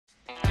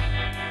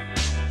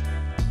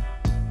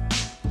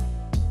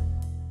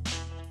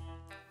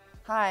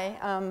Hi,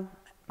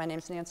 my name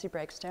is Nancy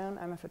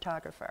Breakstone. I'm a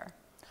photographer.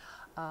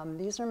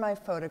 These are my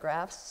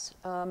photographs.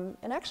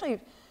 And actually,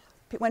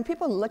 when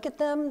people look at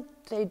them,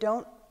 they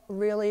don't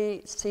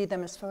really see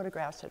them as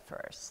photographs at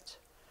first.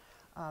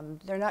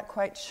 They're not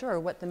quite sure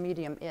what the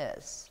medium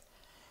is.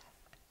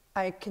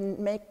 I can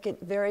make it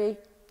very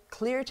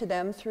clear to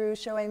them through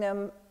showing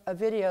them a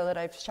video that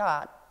I've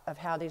shot of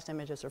how these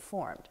images are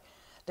formed.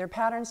 They're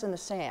patterns in the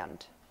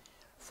sand,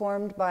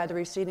 formed by the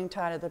receding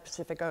tide of the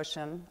Pacific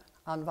Ocean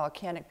on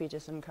volcanic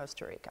beaches in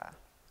Costa Rica.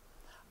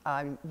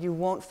 You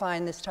won't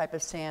find this type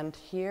of sand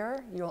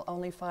here. You'll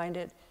only find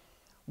it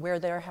where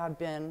there have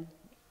been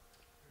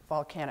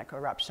volcanic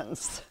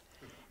eruptions.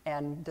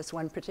 And this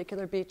one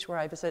particular beach where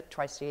I visit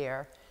twice a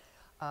year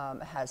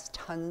has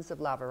tons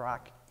of lava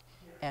rock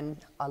and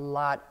a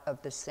lot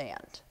of the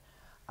sand.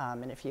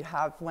 And if you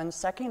have 1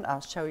 second,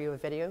 I'll show you a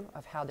video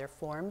of how they're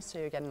formed so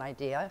you get an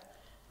idea.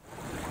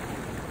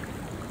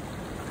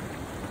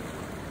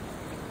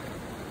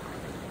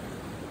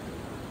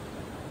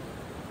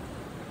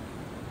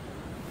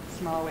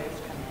 Small waves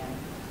come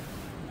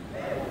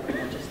in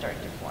and just start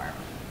to form.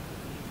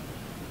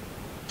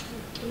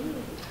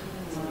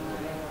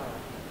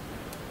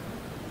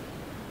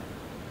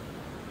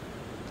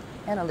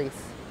 And a leaf.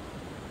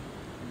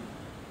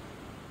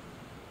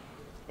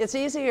 It's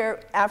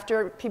easier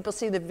after people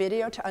see the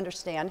video to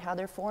understand how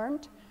they're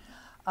formed.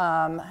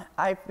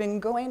 I've been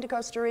going to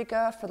Costa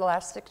Rica for the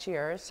last 6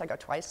 years. I go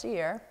twice a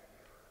year.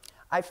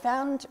 I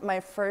found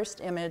my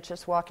first image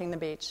just walking the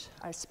beach.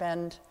 I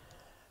spend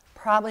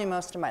probably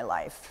most of my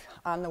life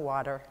on the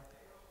water,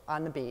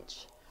 on the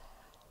beach.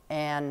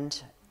 And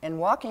in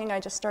walking, I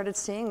just started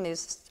seeing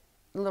these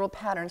little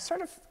patterns, sort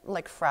of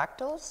like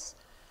fractals.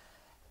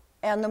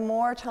 And the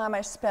more time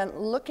I spent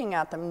looking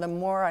at them, the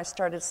more I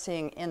started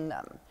seeing in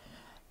them.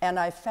 And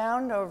I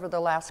found over the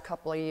last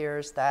couple of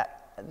years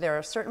that there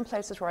are certain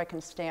places where I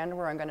can stand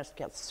where I'm going to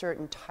get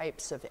certain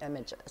types of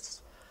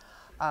images.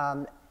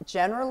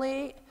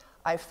 Generally,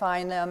 I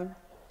find them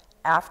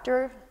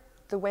after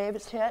the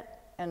waves hit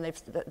and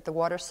the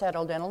water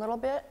settled in a little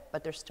bit,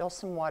 but there's still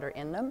some water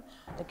in them.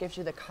 That gives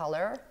you the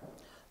color.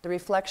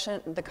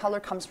 The color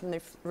comes from the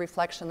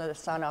reflection of the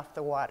sun off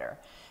the water.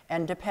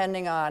 And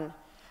depending on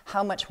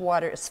how much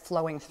water is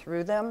flowing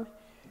through them,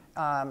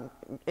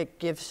 it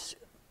gives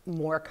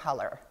more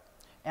color.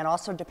 And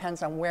also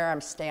depends on where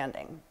I'm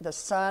standing. The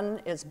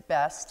sun is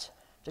best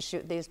to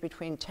shoot these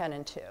between 10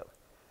 and 2.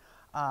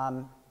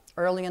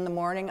 Early in the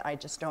morning, I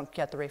just don't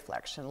get the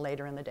reflection.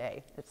 Later in the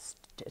day,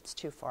 it's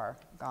too far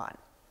gone.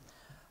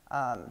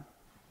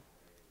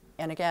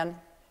 And again,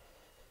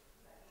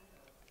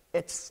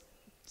 it's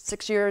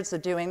 6 years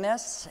of doing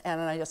this, and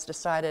I just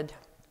decided,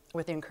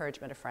 with the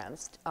encouragement of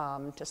friends,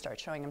 to start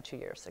showing them 2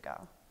 years ago.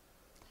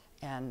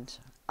 And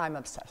I'm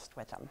obsessed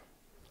with them.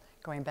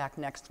 Going back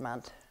next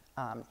month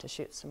to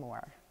shoot some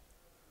more.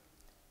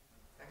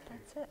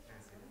 That's it.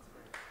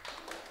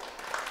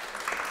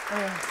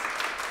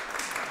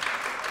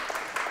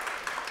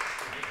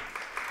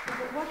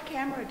 What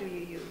camera do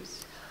you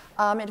use?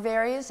 It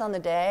varies on the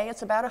day.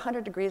 It's about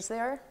 100 degrees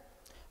there,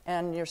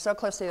 and you're so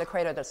close to the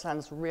equator that the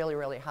sun's really,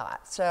 really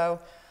hot. So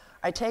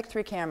I take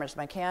 3 cameras,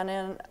 my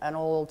Canon, an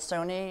old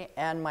Sony,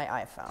 and my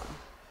iPhone.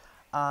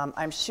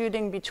 I'm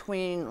shooting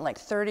between like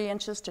 30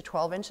 inches to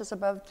 12 inches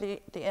above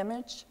the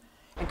image,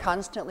 and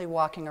constantly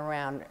walking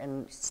around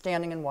and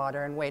standing in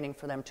water and waiting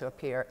for them to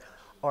appear,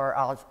 or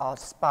I'll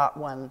spot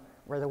one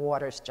where the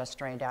water's just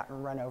drained out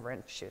and run over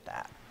and shoot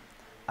that.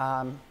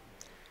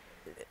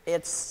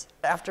 It's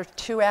after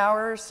 2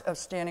 hours of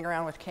standing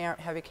around with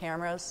heavy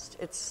cameras,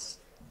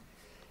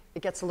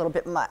 it gets a little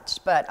bit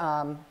much. But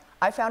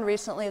I found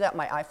recently that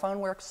my iPhone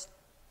works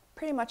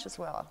pretty much as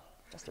well,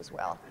 just as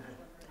well.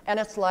 And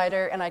it's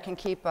lighter, and I can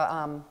keep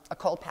a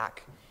cold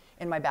pack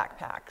in my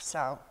backpack,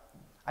 so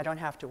I don't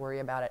have to worry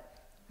about it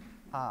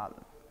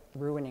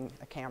ruining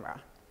a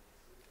camera.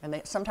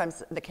 And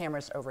sometimes the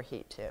cameras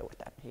overheat too with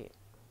that heat.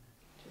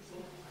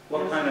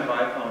 What kind of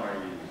iPhone are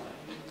you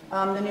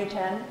using? The new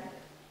 10.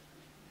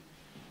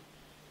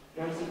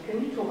 Nancy,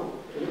 can you talk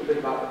a little bit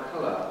about the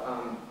colour?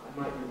 I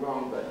might be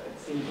wrong, but it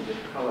seems that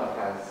the colour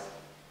has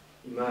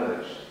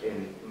emerged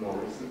in more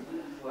recent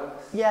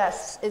works.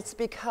 Yes, it's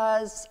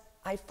because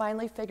I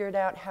finally figured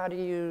out how to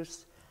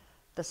use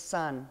the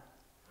sun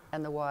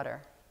and the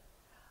water.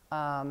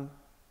 And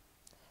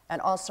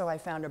also I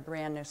found a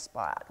brand new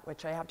spot,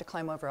 which I have to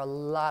climb over a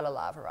lot of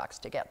lava rocks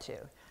to get to.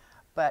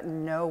 But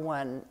no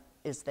one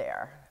is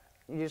there.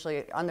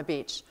 Usually on the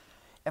beach,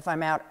 if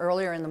I'm out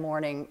earlier in the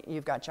morning,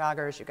 you've got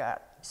joggers, you've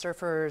got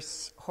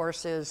surfers,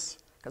 horses,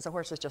 because the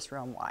horses just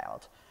roam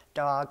wild,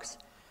 dogs,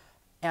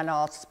 and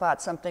I'll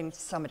spot something,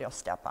 somebody will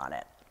step on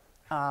it.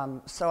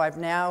 So I've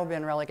now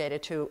been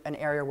relegated to an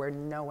area where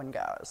no one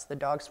goes. The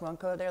dogs won't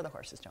go there, the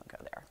horses don't go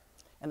there,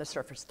 and the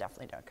surfers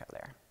definitely don't go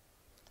there.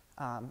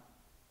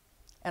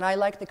 And I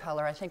like the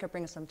color. I think it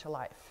brings them to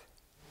life.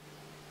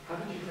 How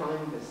did you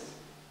find this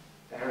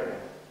area?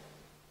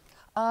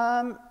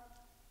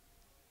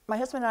 My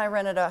husband and I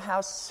rented a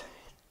house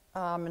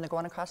in the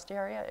Costa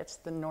area. It's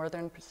the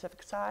northern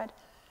Pacific side,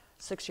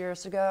 6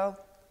 years ago.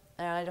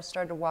 And I just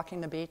started walking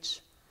the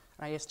beach.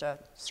 And I used to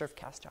surf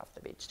cast off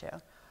the beach too.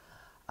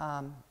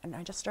 And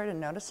I just started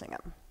noticing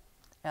them.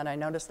 And I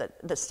noticed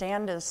that the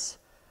sand is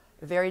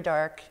very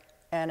dark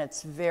and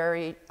it's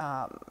very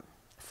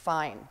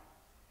fine,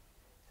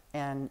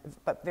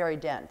 but very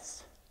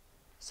dense.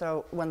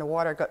 So when the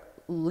water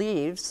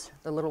leaves,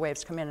 the little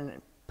waves come in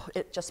and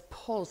it just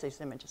pulls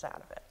these images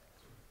out of it.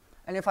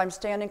 And if I'm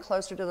standing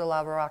closer to the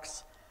lava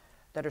rocks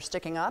that are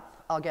sticking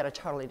up, I'll get a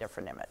totally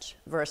different image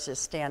versus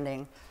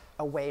standing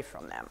away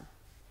from them.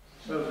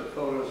 So the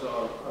photos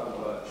are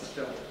of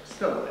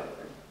still life?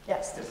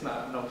 Yes. It's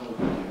not no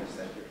moving images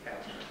that you're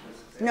capturing?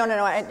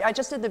 No. I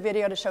just did the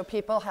video to show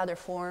people how they're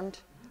formed,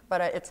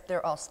 but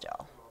they're all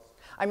still.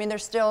 I mean,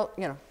 there's still,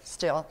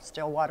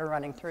 still water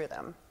running through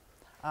them.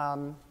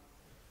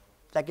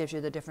 That gives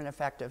you the different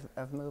effect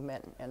of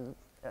movement and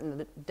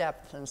the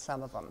depth in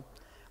some of them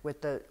with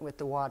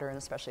the water, and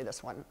especially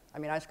this one. I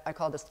mean, I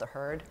call this the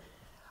herd.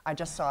 I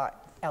just saw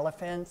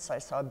elephants, I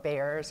saw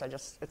bears,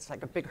 it's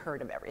like a big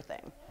herd of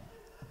everything.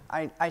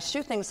 I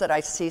shoot things that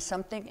I see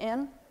something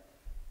in,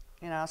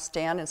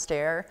 stand and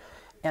stare,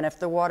 and if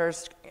the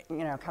water's,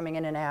 coming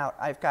in and out,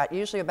 I've got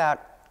usually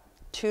about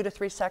 2 to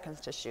 3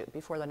 seconds to shoot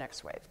before the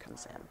next wave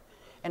comes in.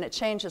 And it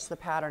changes the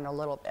pattern a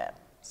little bit.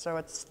 So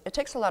it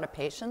takes a lot of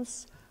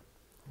patience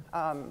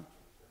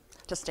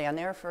to stand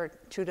there for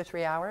 2 to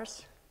 3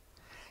 hours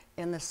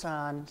in the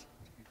sun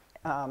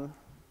on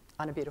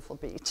a beautiful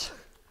beach.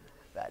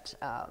 But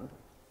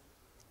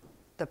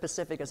the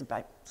Pacific is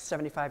about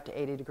 75 to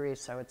 80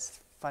 degrees, so it's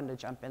fun to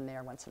jump in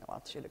there once in a while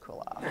to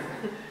cool off.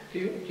 Do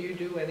you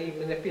do any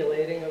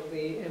manipulating of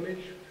the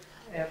image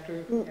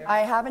after? I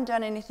haven't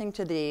done anything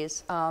to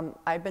these.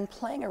 I've been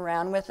playing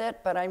around with it,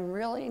 but I'm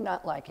really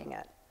not liking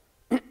it.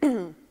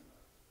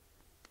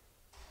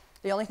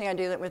 The only thing I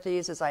do with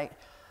these is I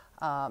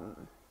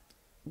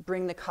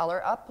bring the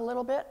color up a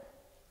little bit,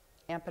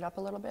 amp it up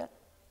a little bit.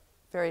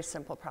 Very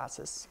simple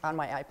process on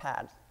my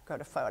iPad. Go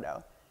to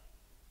photo,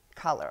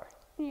 color,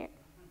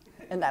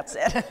 and that's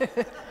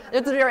it.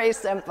 It's very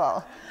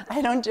simple.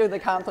 I don't do the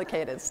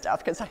complicated stuff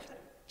because I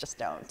just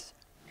don't.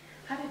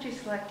 How did you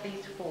select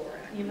these 4?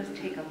 You must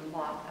take a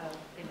lot of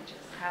images.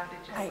 How did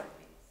you select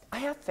these? I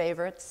have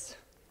favorites.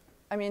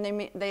 I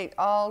mean,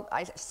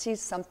 I see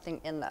something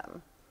in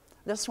them.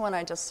 This one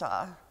I just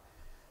saw,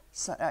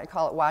 I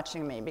call it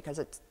watching me because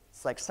it's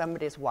like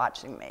somebody's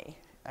watching me,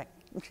 the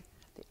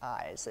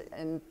eyes.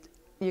 And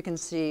you can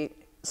see,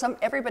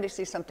 everybody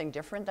sees something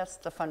different. That's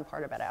the fun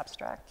part about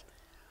abstract.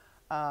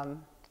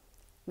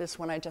 This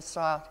one I just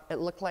saw, it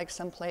looked like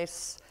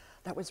someplace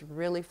that was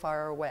really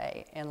far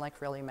away and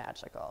like really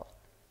magical.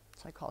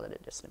 So I called it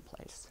a distant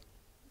place.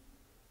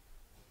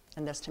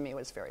 And this to me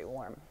was very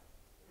warm.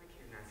 Thank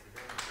you,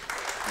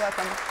 Nancy.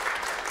 Welcome.